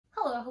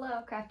Well,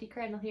 hello, Crafty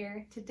Crandall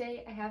here.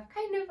 Today I have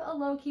kind of a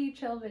low-key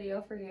chill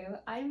video for you.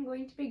 I'm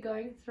going to be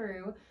going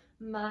through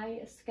my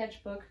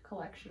sketchbook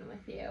collection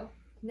with you.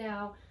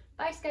 Now,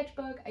 by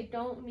sketchbook, I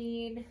don't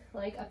mean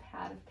like a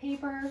pad of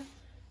paper.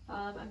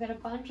 I've got a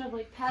bunch of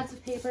like pads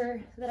of paper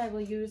that I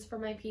will use for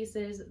my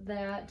pieces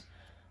that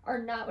are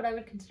not what I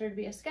would consider to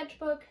be a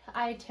sketchbook.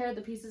 I tear the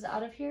pieces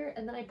out of here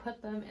and then I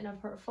put them in a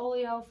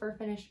portfolio for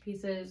finished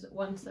pieces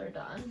once they're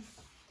done.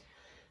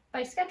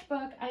 By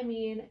sketchbook, I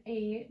mean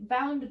a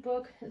bound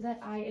book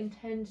that I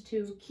intend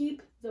to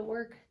keep the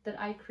work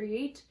that I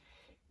create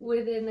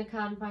within the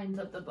confines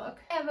of the book.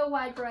 I have a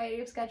wide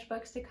variety of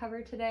sketchbooks to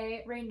cover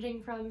today,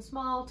 ranging from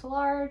small to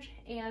large,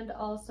 and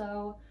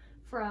also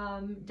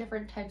from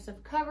different types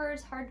of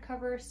covers,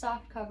 hardcover,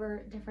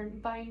 softcover, different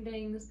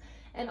bindings,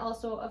 and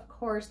also, of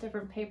course,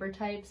 different paper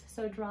types.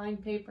 So drawing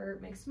paper,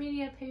 mixed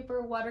media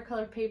paper,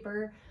 watercolor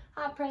paper,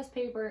 hot press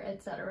paper,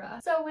 etc.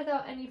 So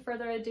without any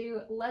further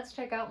ado, let's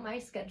check out my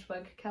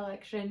sketchbook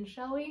collection,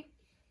 shall we?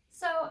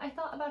 So I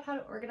thought about how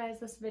to organize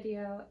this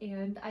video,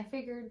 and I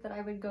figured that I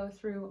would go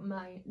through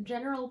my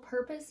general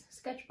purpose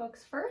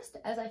sketchbooks first,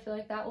 as I feel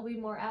like that will be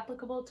more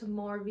applicable to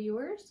more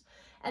viewers.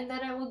 And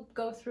then I will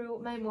go through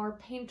my more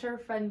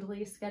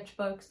painter-friendly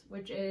sketchbooks,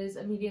 which is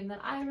a medium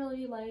that I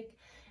really like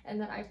and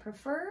that I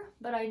prefer,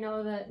 but I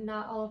know that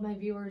not all of my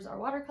viewers are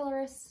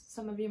watercolorists.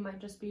 Some of you might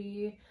just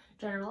be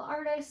general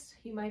artists,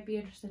 you might be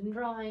interested in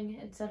drawing,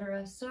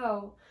 etc.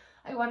 So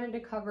I wanted to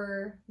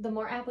cover the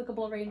more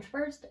applicable range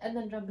first and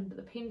then jump into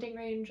the painting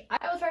range. I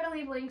will try to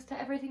leave links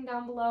to everything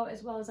down below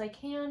as well as I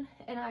can,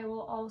 and I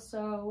will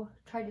also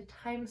try to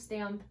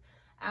timestamp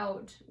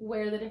out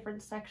where the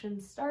different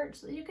sections start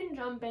so that you can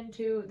jump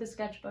into the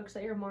sketchbooks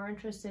that you're more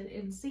interested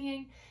in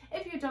seeing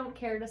if you don't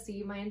care to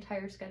see my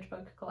entire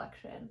sketchbook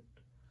collection.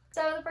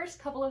 So the first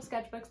couple of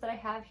sketchbooks that I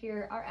have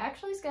here are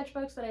actually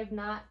sketchbooks that I've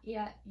not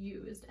yet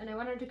used, and I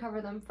wanted to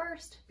cover them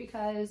first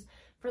because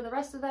for the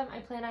rest of them I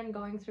plan on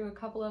going through a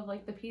couple of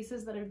like the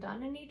pieces that I've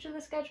done in each of the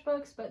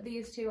sketchbooks, but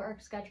these two are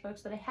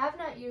sketchbooks that I have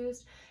not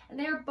used, and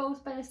they are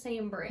both by the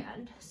same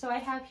brand. So I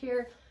have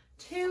here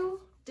two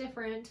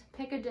different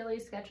Piccadilly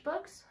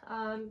sketchbooks,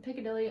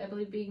 Piccadilly I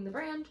believe being the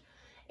brand,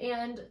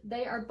 and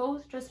they are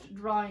both just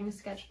drawing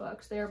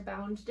sketchbooks. They are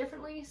bound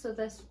differently, so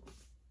this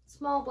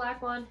small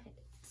black one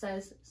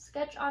says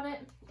sketch on it.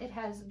 It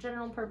has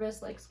general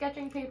purpose like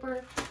sketching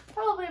paper,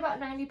 probably about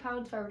 90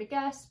 pounds if I were to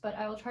guess, but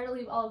I will try to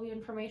leave all of the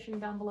information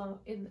down below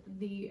in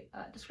the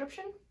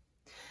description.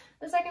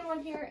 The second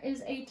one here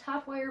is a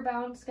top wire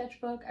bound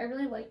sketchbook. I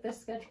really like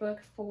this sketchbook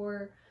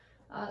for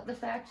the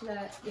fact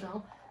that, you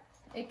know,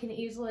 it can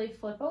easily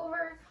flip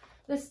over.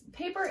 This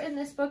paper in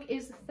this book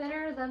is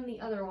thinner than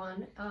the other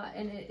one,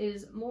 and it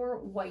is more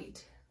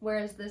white,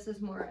 whereas this is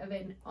more of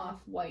an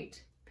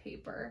off-white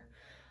paper.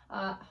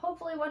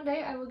 Hopefully one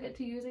day I will get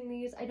to using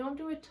these. I don't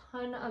do a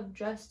ton of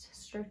just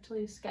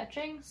strictly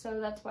sketching, so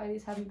that's why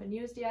these haven't been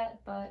used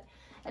yet, but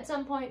at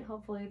some point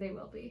hopefully they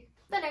will be.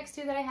 The next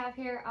two that I have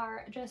here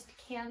are just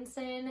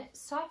Canson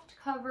soft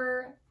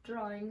cover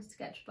drawing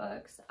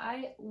sketchbooks.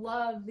 I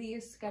love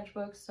these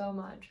sketchbooks so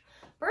much.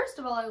 First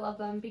of all, I love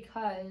them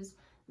because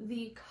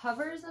the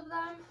covers of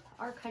them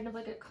are kind of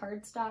like a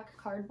cardstock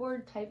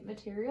cardboard type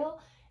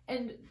material,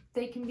 and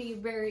they can be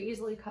very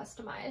easily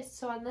customized.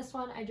 So on this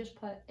one, I just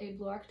put a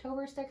Blue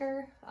October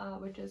sticker,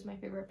 which is my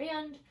favorite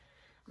band.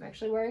 I'm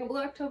actually wearing a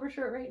Blue October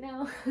shirt right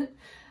now.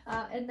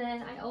 And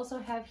then I also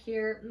have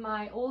here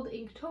my old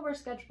Inktober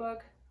sketchbook,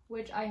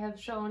 which I have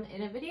shown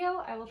in a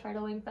video. I will try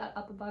to link that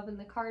up above in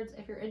the cards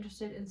if you're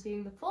interested in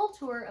seeing the full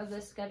tour of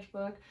this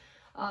sketchbook.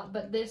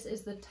 But this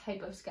is the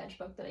type of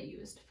sketchbook that I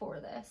used for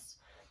this.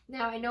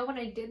 Now, I know when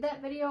I did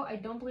that video, I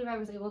don't believe I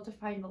was able to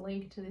find the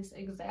link to this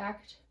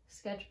exact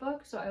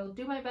sketchbook, so I will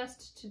do my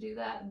best to do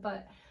that,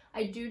 but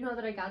I do know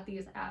that I got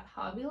these at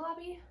Hobby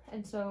Lobby,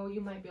 and so you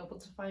might be able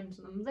to find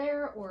them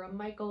there or a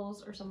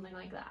Michael's or something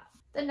like that.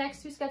 The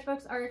next two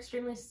sketchbooks are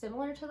extremely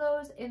similar to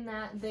those in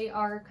that they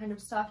are kind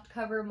of soft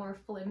cover, more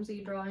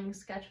flimsy drawing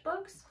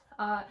sketchbooks.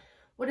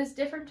 What is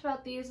different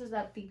about these is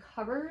that the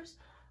covers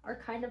are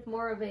kind of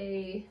more of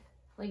a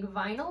like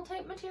vinyl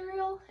type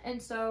material, and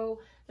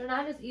so they're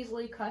not as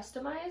easily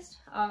customized,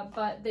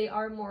 but they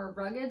are more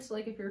rugged. So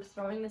like if you're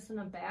throwing this in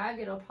a bag,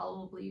 it'll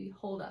probably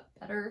hold up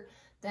better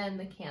than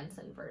the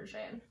Canson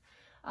version.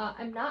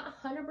 I'm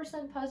not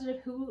 100%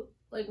 positive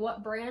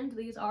what brand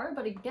these are,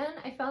 but again,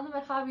 I found them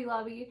at Hobby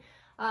Lobby.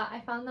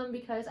 I found them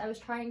because I was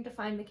trying to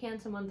find the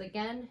Canson ones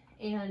again,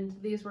 and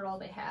these were all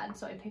they had,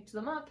 so I picked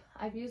them up.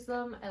 I've used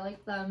them, I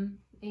like them,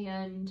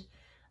 and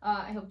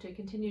I hope to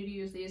continue to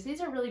use these. These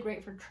are really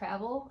great for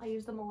travel. I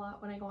use them a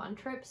lot when I go on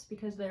trips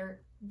because they're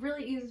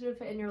really easy to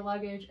fit in your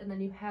luggage, and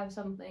then you have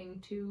something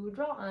to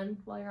draw on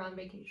while you're on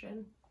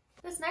vacation.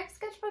 This next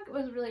sketchbook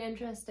was really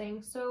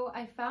interesting. So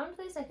I found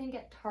this, I think,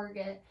 at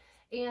Target,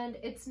 and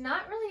it's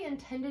not really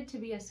intended to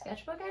be a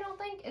sketchbook, I don't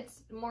think.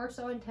 It's more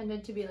so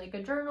intended to be like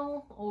a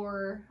journal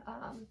or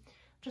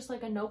just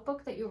like a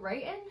notebook that you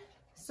write in.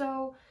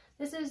 So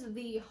this is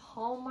the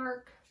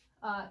Hallmark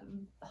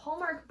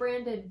Hallmark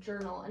branded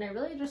journal, and I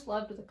really just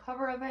loved the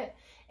cover of it.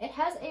 It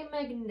has a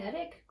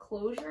magnetic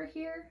closure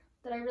here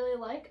that I really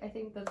like. I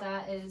think that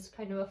that is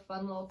kind of a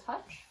fun little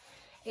touch.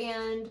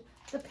 And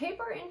the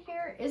paper in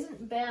here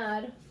isn't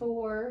bad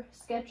for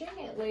sketching.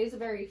 It lays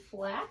very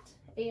flat,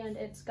 and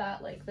it's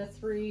got like the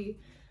 3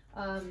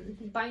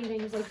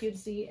 bindings like you'd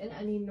see in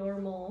any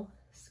normal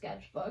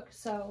sketchbook.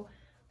 So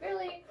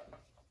really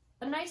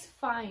a nice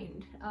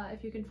find.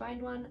 If you can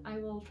find one, I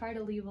will try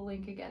to leave a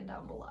link again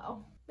down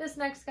below. This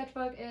next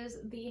sketchbook is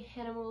the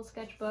Hannibal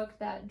sketchbook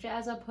that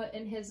Jazza put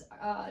in his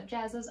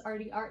Jazza's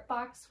Arty Art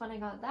box when I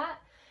got that.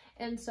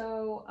 And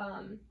so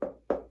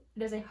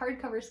it is a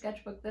hardcover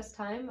sketchbook this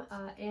time,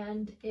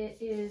 and it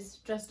is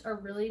just a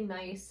really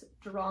nice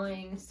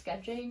drawing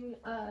sketching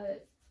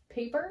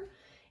paper.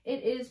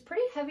 It is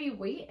pretty heavy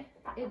weight.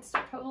 It's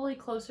probably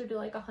closer to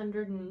like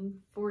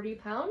 140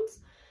 pounds,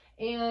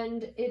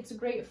 and it's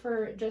great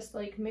for just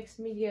like mixed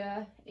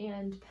media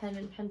and pen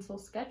and pencil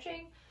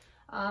sketching.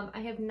 I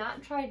have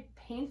not tried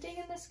painting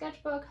in this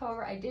sketchbook,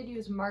 however I did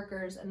use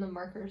markers, and the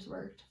markers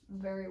worked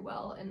very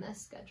well in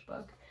this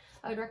sketchbook.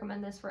 I would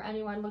recommend this for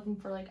anyone looking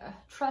for like a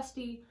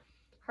trusty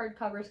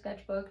hardcover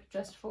sketchbook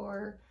just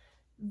for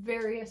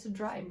various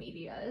dry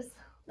medias.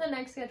 The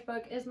next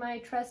sketchbook is my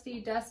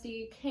trusty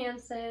dusty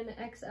Canson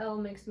XL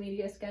mixed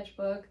media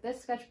sketchbook.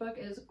 This sketchbook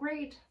is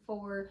great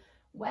for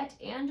wet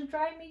and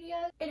dry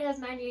media. It has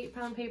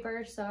 98-pound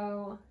paper,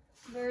 so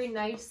very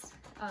nice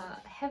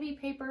heavy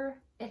paper.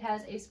 It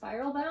has a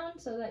spiral bound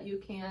so that you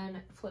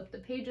can flip the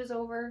pages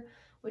over,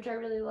 which I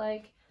really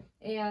like.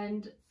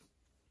 And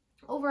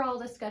overall,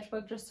 this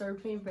sketchbook just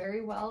served me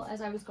very well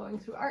as I was going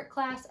through art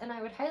class, and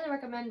I would highly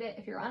recommend it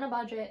if you're on a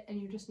budget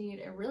and you just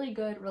need a really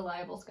good,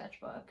 reliable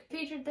sketchbook. I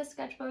featured this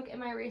sketchbook in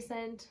my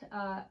recent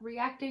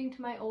reacting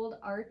to my old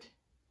art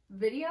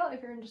video.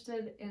 If you're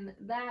interested in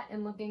that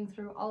and looking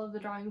through all of the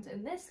drawings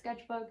in this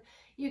sketchbook,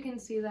 you can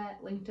see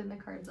that linked in the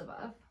cards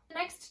above. The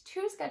next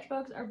 2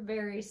 sketchbooks are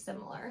very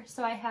similar.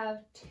 So I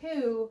have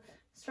 2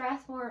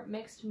 Strathmore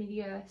mixed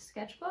media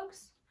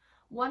sketchbooks.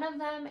 One of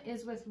them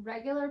is with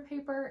regular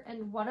paper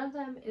and one of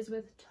them is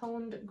with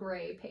toned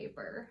gray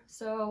paper.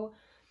 So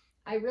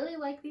I really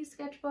like these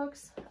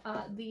sketchbooks.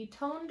 The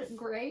toned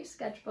gray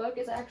sketchbook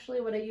is actually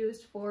what I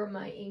used for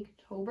my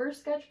Inktober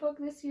sketchbook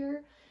this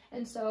year.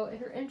 And so if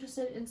you're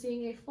interested in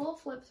seeing a full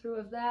flip through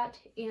of that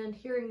and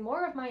hearing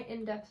more of my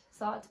in-depth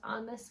thoughts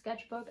on this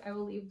sketchbook, I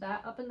will leave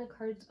that up in the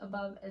cards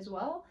above as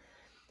well.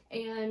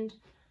 And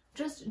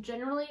just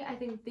generally, I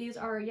think these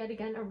are yet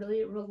again a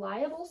really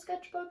reliable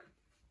sketchbook.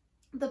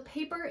 The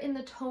paper in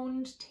the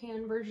toned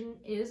tan version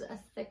is a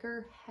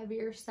thicker,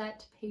 heavier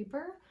set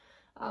paper,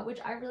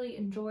 which I really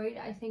enjoyed.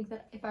 I think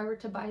that if I were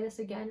to buy this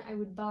again, I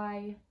would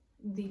buy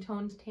the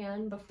toned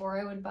tan before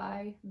I would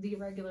buy the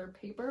regular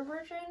paper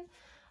version.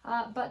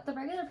 But the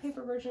regular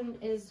paper version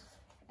is,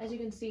 as you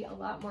can see, a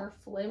lot more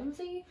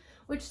flimsy,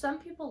 which some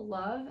people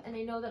love, and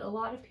I know that a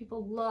lot of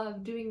people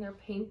love doing their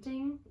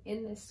painting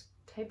in this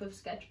type of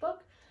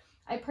sketchbook.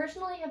 I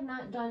personally have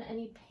not done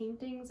any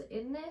paintings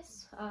in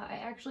this. I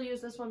actually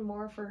use this one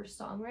more for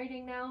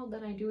songwriting now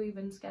than I do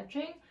even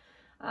sketching,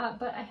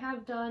 but I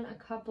have done a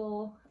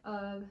couple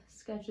of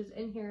sketches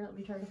in here. Let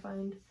me try to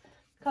find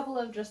a couple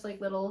of just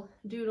like little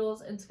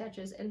doodles and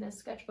sketches in this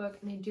sketchbook,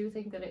 and I do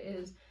think that it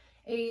is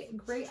a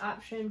great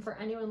option for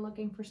anyone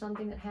looking for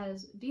something that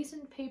has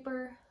decent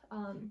paper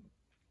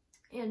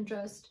and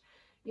just,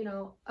 you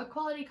know, a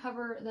quality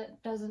cover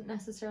that doesn't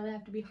necessarily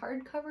have to be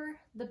hardcover.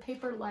 The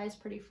paper lies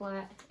pretty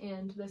flat,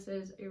 and this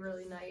is a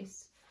really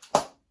nice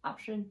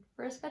option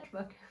for a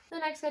sketchbook. The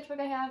next sketchbook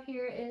I have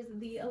here is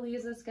the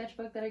Eliza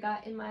sketchbook that I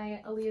got in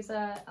my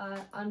Eliza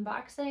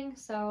unboxing,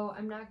 so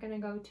I'm not going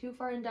to go too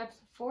far in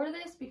depth for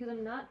this because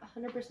I'm not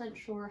 100%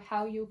 sure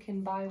how you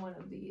can buy one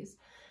of these.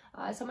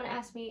 Someone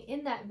asked me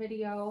in that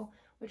video,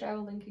 which I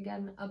will link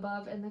again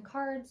above in the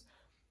cards,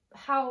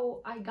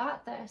 how I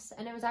got this,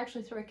 and it was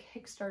actually through a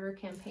Kickstarter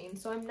campaign.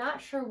 So I'm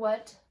not sure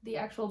what the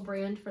actual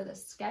brand for the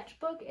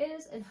sketchbook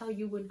is and how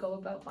you would go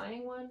about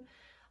buying one.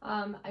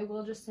 I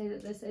will just say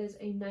that this is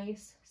a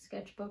nice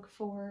sketchbook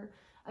for,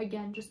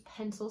 again, just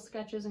pencil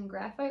sketches and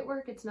graphite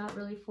work. It's not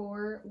really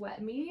for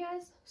wet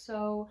medias,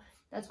 so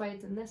that's why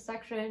it's in this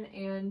section.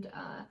 And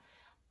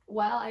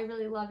while I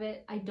really love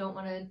it, I don't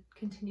want to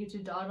continue to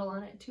dawdle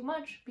on it too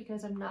much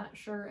because I'm not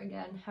sure,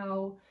 again,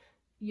 how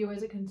you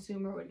as a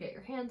consumer would get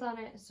your hands on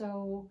it.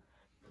 So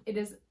it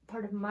is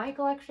part of my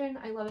collection.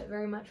 I love it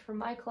very much for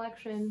my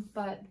collection,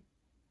 but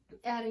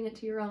adding it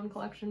to your own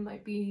collection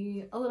might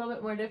be a little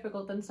bit more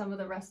difficult than some of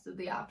the rest of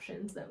the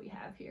options that we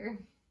have here.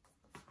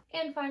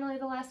 And finally,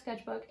 the last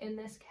sketchbook in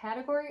this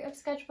category of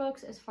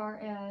sketchbooks, as far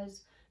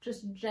as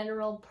just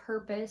general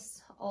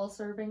purpose,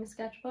 all-serving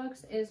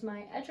sketchbooks, is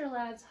my Etcher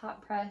Labs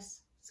Hot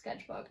Press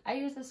sketchbook. I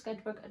use this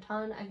sketchbook a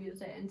ton. I've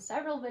used it in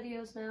several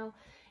videos now,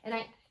 and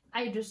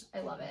I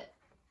love it.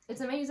 It's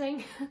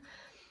amazing.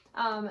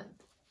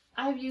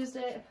 I've used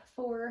it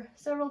for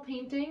several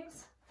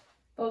paintings,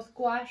 both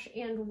gouache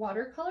and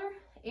watercolor,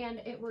 and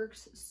it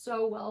works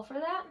so well for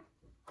that.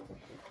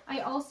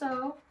 I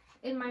also,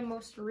 in my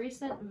most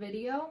recent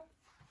video,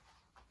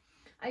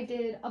 I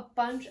did a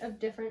bunch of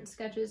different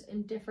sketches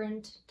in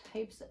different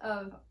types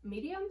of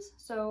mediums.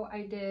 So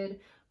I did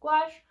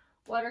gouache,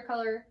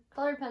 watercolor,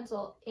 colored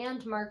pencil,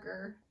 and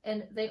marker,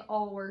 and they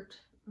all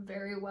worked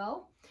very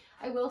well.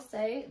 I will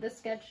say the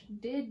sketch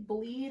did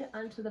bleed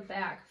onto the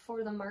back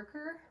for the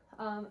marker,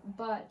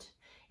 but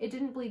it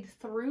didn't bleed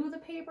through the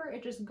paper,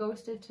 it just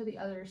ghosted to the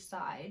other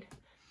side.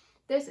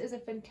 This is a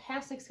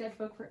fantastic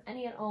sketchbook for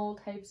any and all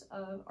types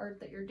of art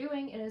that you're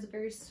doing. It is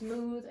very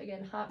smooth,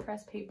 again, hot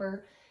press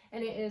paper,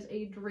 and it is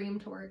a dream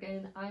to work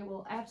in. I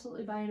will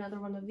absolutely buy another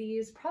one of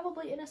these,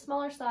 probably in a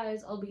smaller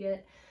size,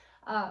 albeit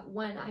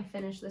when I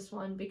finish this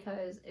one,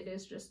 because it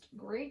is just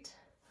great.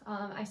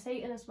 I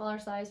say in a smaller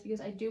size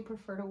because I do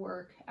prefer to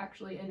work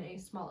actually in a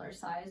smaller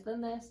size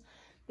than this.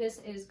 This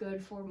is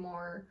good for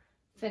more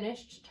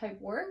finished type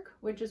work,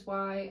 which is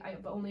why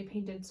I've only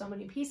painted so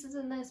many pieces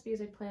in this,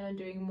 because I plan on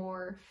doing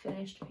more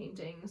finished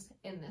paintings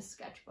in this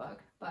sketchbook.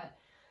 But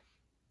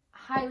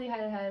highly,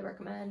 highly, highly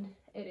recommend.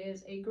 It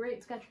is a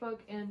great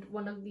sketchbook and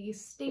one of the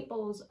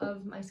staples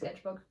of my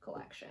sketchbook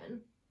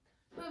collection.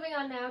 Moving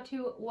on now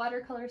to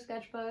watercolor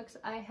sketchbooks.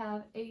 I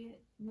have a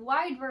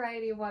wide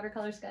variety of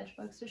watercolor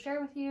sketchbooks to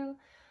share with you.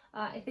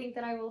 I think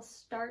that I will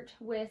start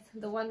with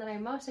the one that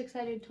I'm most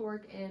excited to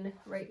work in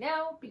right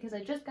now, because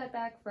I just got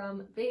back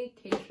from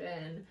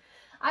vacation.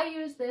 I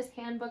use this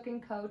Handbook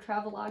 & Co.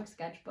 Travelog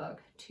sketchbook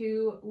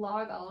to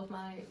log all of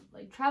my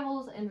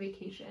travels and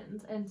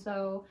vacations, and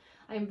so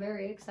I'm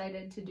very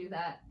excited to do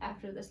that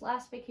after this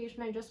last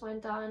vacation I just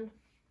went on.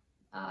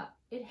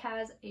 It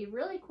has a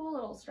really cool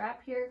little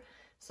strap here,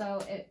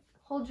 so it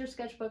holds your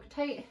sketchbook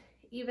tight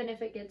even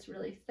if it gets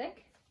really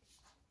thick.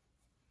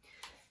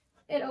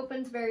 It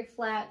opens very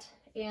flat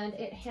and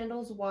it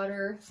handles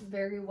water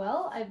very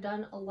well. I've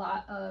done a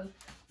lot of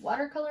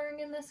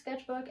watercoloring in this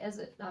sketchbook, as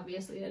it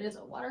obviously it is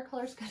a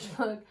watercolor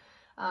sketchbook,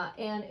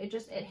 and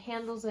it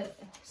handles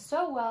it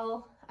so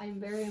well. I'm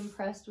very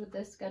impressed with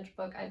this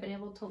sketchbook. I've been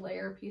able to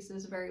layer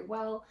pieces very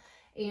well,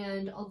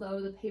 and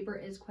although the paper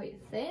is quite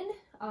thin,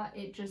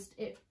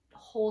 it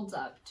holds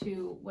up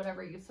to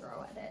whatever you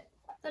throw at it.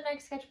 The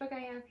next sketchbook I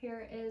have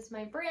here is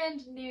my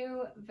brand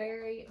new,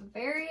 very,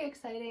 very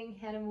exciting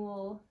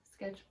Hannibal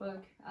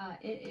sketchbook.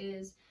 It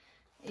is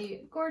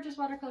a gorgeous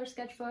watercolor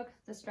sketchbook.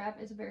 The strap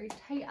is very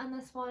tight on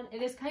this one.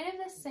 It is kind of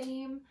the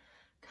same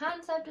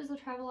concept as the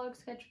Travelog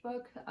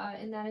sketchbook,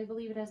 in that I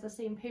believe it has the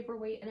same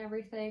paperweight and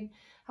everything.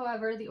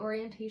 However, the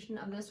orientation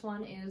of this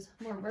one is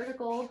more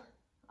vertical,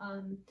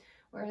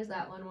 whereas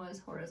that one was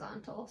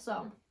horizontal.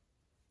 So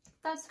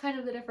that's kind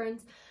of the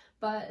difference.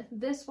 But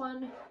this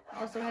one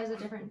also has a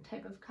different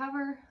type of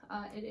cover.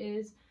 It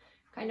is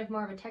kind of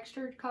more of a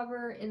textured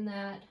cover in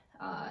that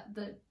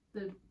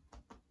the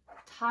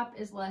top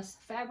is less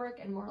fabric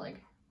and more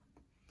like,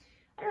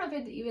 I don't know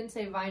if I'd even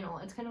say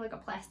vinyl. It's kind of like a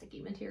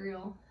plasticky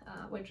material,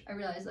 which I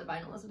realize that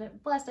vinyl is a type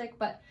of plastic,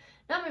 but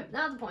not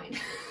the point.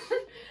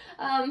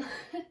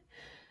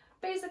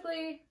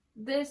 Basically,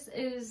 this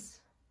is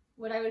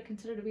what I would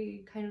consider to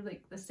be kind of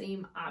like the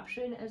same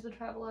option as the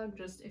Travelog,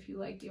 just if you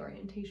like the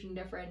orientation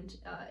different,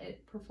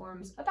 it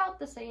performs about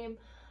the same.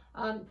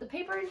 The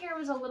paper in here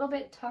was a little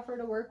bit tougher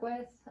to work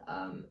with,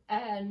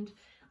 and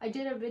I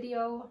did a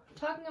video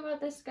talking about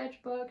this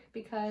sketchbook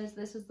because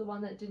this is the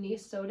one that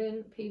Denise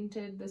Soden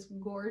painted this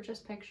gorgeous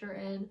picture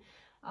in.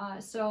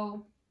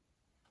 So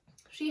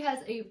she has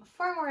a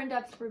far more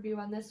in-depth review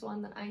on this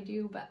one than I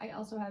do, but I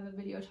also have a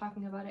video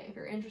talking about it if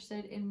you're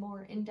interested in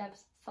more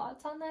in-depth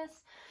thoughts on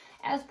this.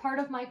 As part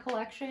of my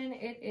collection,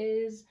 it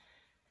is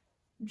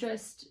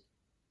just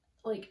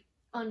like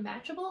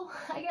unmatchable,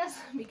 I guess,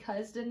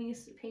 because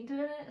Denise painted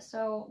in it.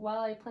 So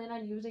while I plan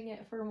on using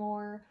it for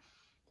more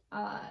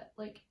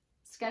like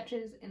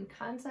sketches and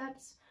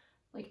concepts,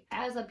 like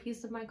as a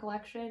piece of my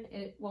collection,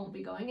 it won't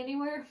be going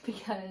anywhere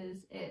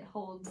because it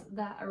holds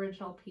that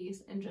original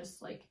piece and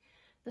just like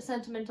the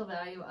sentimental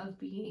value of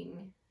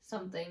being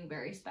something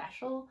very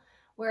special.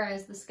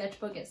 Whereas the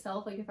sketchbook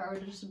itself, like if I were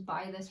to just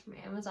buy this from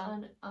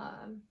Amazon,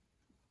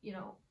 you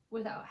know,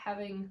 without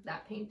having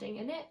that painting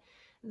in it,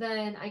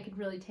 then I could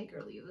really take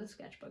or leave the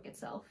sketchbook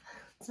itself.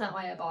 It's not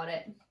why I bought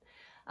it.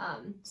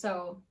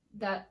 So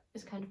that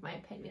is kind of my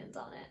opinions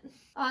on it.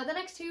 The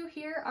next two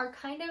here are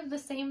kind of the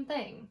same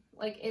thing.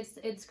 Like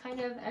it's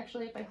kind of,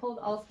 actually if I hold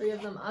all three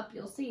of them up,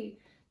 you'll see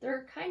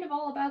they're kind of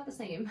all about the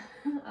same.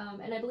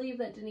 And I believe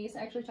that Denise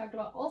actually talked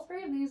about all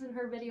three of these in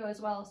her video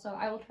as well, so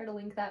I will try to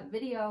link that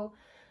video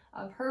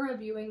of her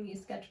reviewing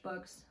these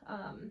sketchbooks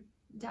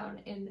down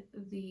in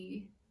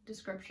the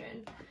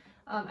description.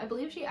 I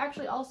believe she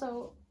actually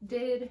also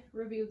did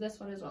review this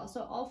one as well,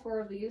 so all four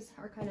of these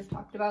are kind of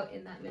talked about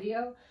in that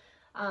video.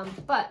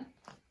 But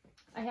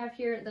I have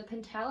here the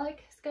Pentalic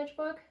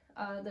sketchbook,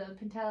 the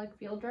Pentalic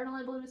Field Journal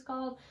I believe it's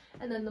called,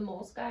 and then the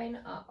Moleskine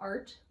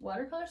Art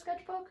watercolor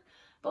sketchbook.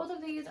 Both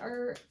of these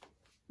are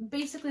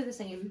basically the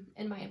same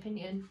in my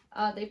opinion.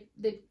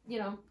 They you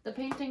know, the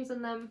paintings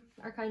in them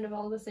are kind of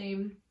all the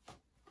same.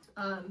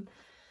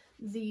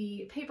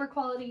 The paper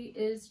quality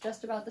is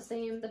just about the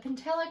same. The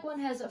Pentalic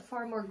one has a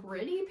far more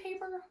gritty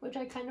paper, which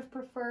I kind of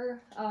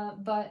prefer,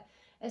 but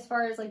as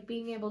far as like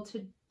being able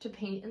to to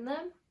paint in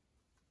them.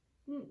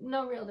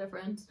 No real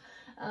difference.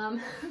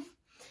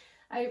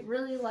 I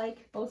really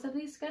like both of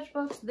these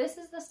sketchbooks. This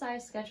is the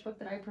size sketchbook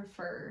that I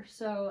prefer.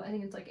 So I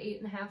think it's like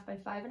 8.5 by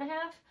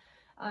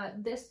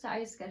 5.5. This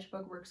size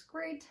sketchbook works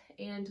great,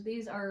 and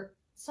these are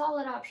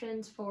solid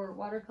options for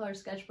watercolor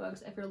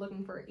sketchbooks if you're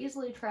looking for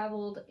easily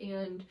traveled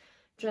and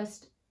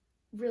just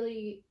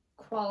really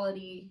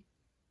quality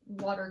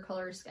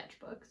watercolor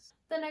sketchbooks.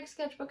 The next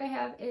sketchbook I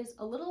have is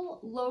a little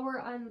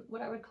lower on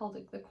what I would call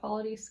the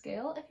quality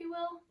scale, if you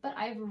will, but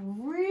I've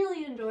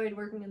really enjoyed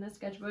working in this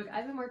sketchbook.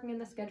 I've been working in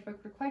this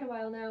sketchbook for quite a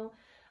while now.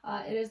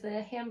 It is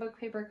the Handbook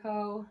Paper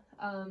Co.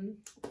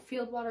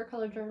 Field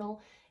Watercolor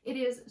Journal. It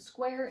is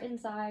square in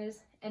size,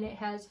 and it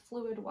has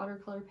fluid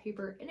watercolor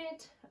paper in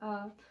it,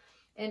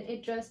 and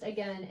it just,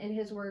 again, it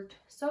has worked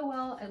so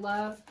well. I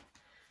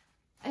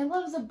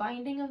love the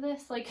binding of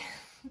this, like,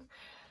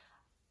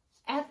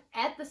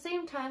 at the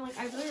same time, like,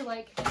 I really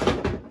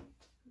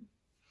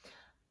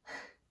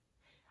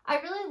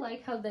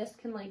like how this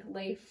can, like,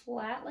 lay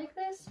flat like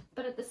this,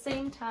 but at the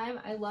same time,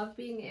 I love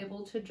being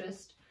able to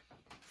just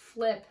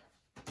flip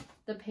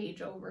the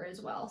page over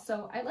as well.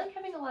 So I like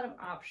having a lot of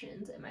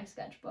options in my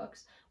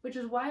sketchbooks, which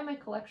is why my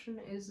collection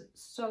is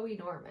so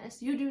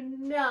enormous. You do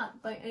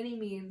not by any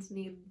means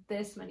need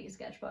this many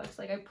sketchbooks.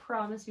 Like, I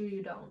promise you,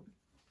 you don't.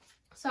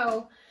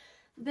 So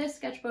this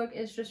sketchbook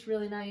is just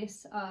really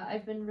nice.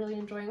 I've been really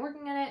enjoying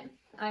working in it.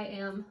 I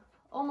am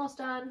almost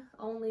done,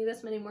 only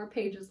this many more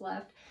pages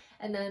left,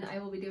 and then I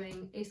will be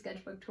doing a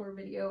sketchbook tour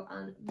video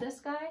on this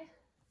guy.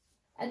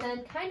 And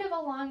then kind of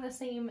along the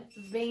same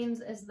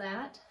veins as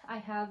that, I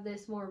have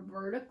this more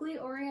vertically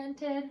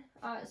oriented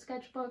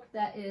sketchbook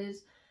that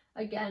is,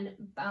 again,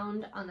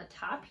 bound on the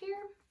top here.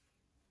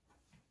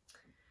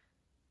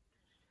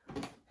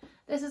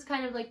 This is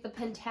kind of like the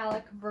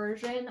Pentalic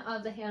version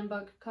of the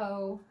Handbook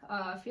Co.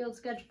 Field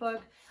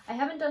Sketchbook. I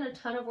haven't done a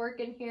ton of work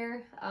in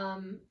here.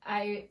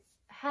 I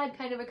had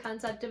kind of a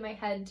concept in my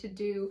head to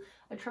do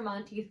a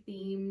Tremonti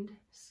themed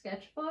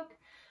sketchbook,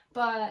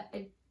 but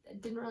I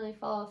didn't really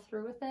follow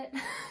through with it.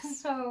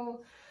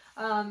 So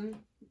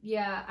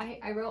yeah,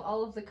 I wrote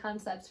all of the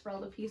concepts for all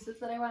the pieces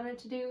that I wanted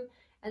to do,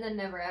 and then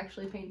never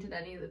actually painted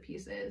any of the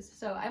pieces.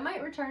 So I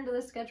might return to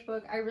this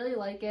sketchbook. I really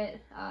like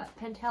it.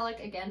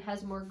 Pentalic, again,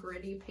 has more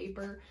gritty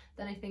paper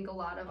than I think a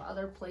lot of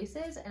other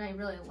places, and I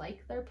really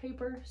like their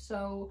paper.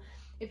 So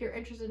if you're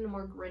interested in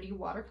more gritty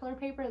watercolor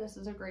paper, this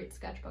is a great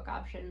sketchbook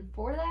option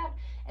for that.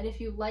 And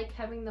if you like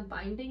having the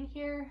binding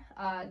here,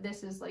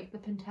 this is like the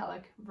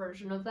Pentalic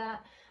version of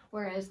that,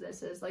 whereas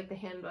this is like the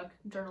Handbook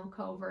Journal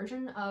Co.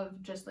 version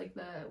of just like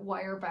the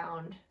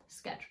wire-bound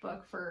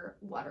sketchbook for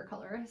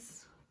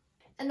watercolorists.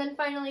 And then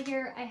finally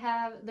here I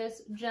have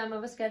this gem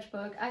of a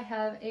sketchbook. I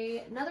have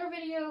another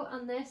video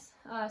on this,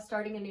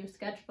 starting a new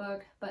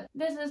sketchbook, but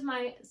this is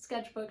my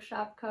Sketchbook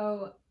Shop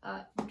Co.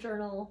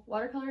 Journal,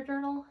 watercolor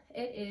journal.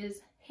 It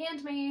is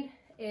handmade.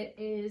 It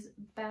is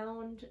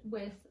bound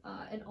with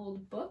an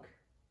old book,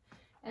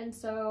 and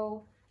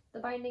so the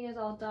binding is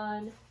all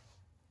done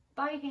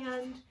by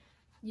hand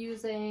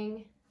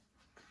using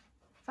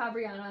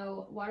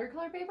Fabriano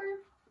watercolor paper,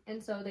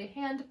 and so they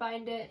hand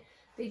bind it,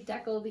 they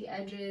decal the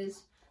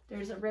edges.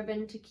 There's a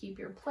ribbon to keep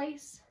your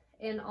place,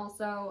 and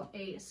also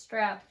a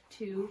strap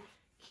to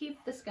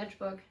keep the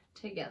sketchbook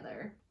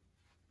together.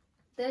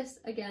 This,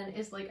 again,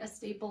 is like a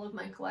staple of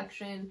my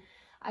collection.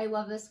 I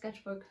love this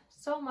sketchbook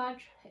so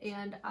much,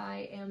 and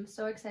I am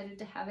so excited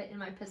to have it in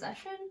my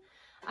possession.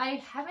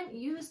 I haven't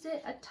used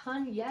it a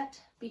ton yet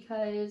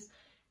because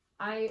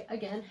I,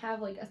 again,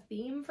 have like a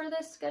theme for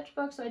this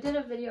sketchbook. So I did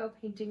a video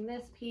painting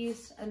this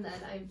piece, and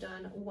then I've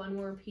done one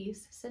more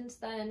piece since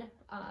then,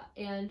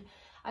 and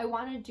I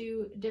want to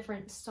do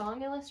different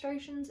song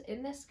illustrations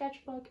in this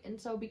sketchbook, and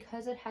so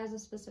because it has a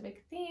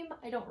specific theme,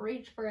 I don't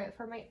reach for it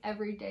for my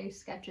everyday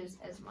sketches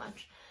as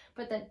much.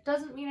 But that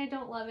doesn't mean I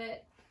don't love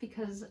it,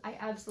 because I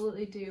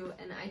absolutely do,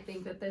 and I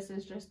think that this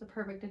is just the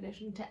perfect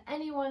addition to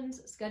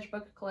anyone's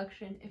sketchbook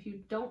collection. If you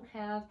don't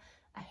have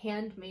a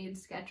handmade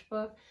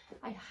sketchbook,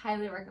 I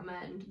highly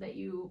recommend that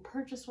you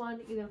purchase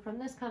one either from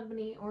this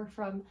company or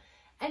from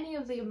any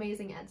of the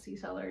amazing Etsy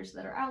sellers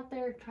that are out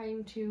there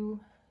trying to,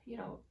 you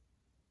know,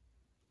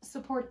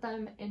 support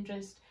them and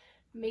just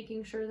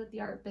making sure that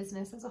the art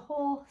business as a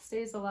whole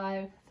stays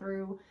alive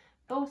through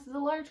both the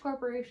large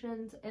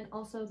corporations and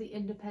also the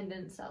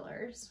independent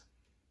sellers.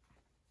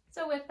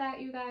 So with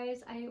that, you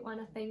guys, I want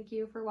to thank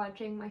you for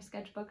watching my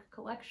sketchbook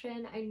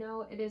collection. I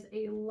know it is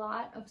a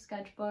lot of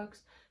sketchbooks.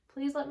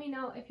 Please let me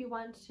know if you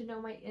want to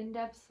know my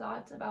in-depth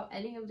thoughts about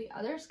any of the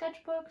other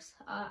sketchbooks.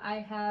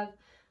 I have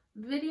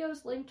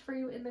videos linked for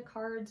you in the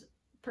cards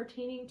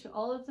pertaining to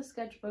all of the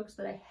sketchbooks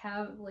that I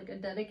have like a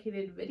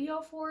dedicated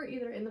video for,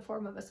 either in the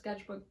form of a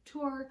sketchbook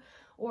tour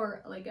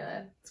or like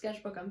a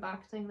sketchbook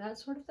unboxing, that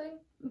sort of thing.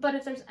 But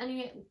if there's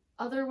any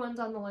other ones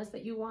on the list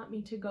that you want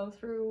me to go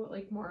through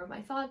like more of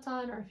my thoughts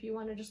on, or if you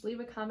want to just leave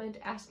a comment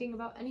asking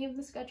about any of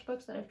the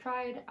sketchbooks that I've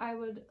tried, I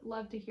would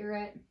love to hear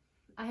it.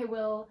 I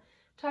will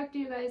talk to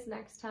you guys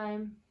next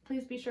time.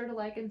 Please be sure to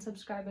like and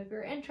subscribe if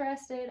you're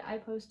interested. I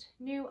post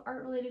new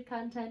art-related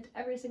content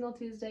every single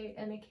Tuesday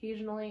and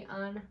occasionally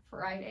on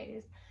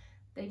Fridays.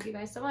 Thank you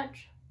guys so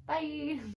much. Bye!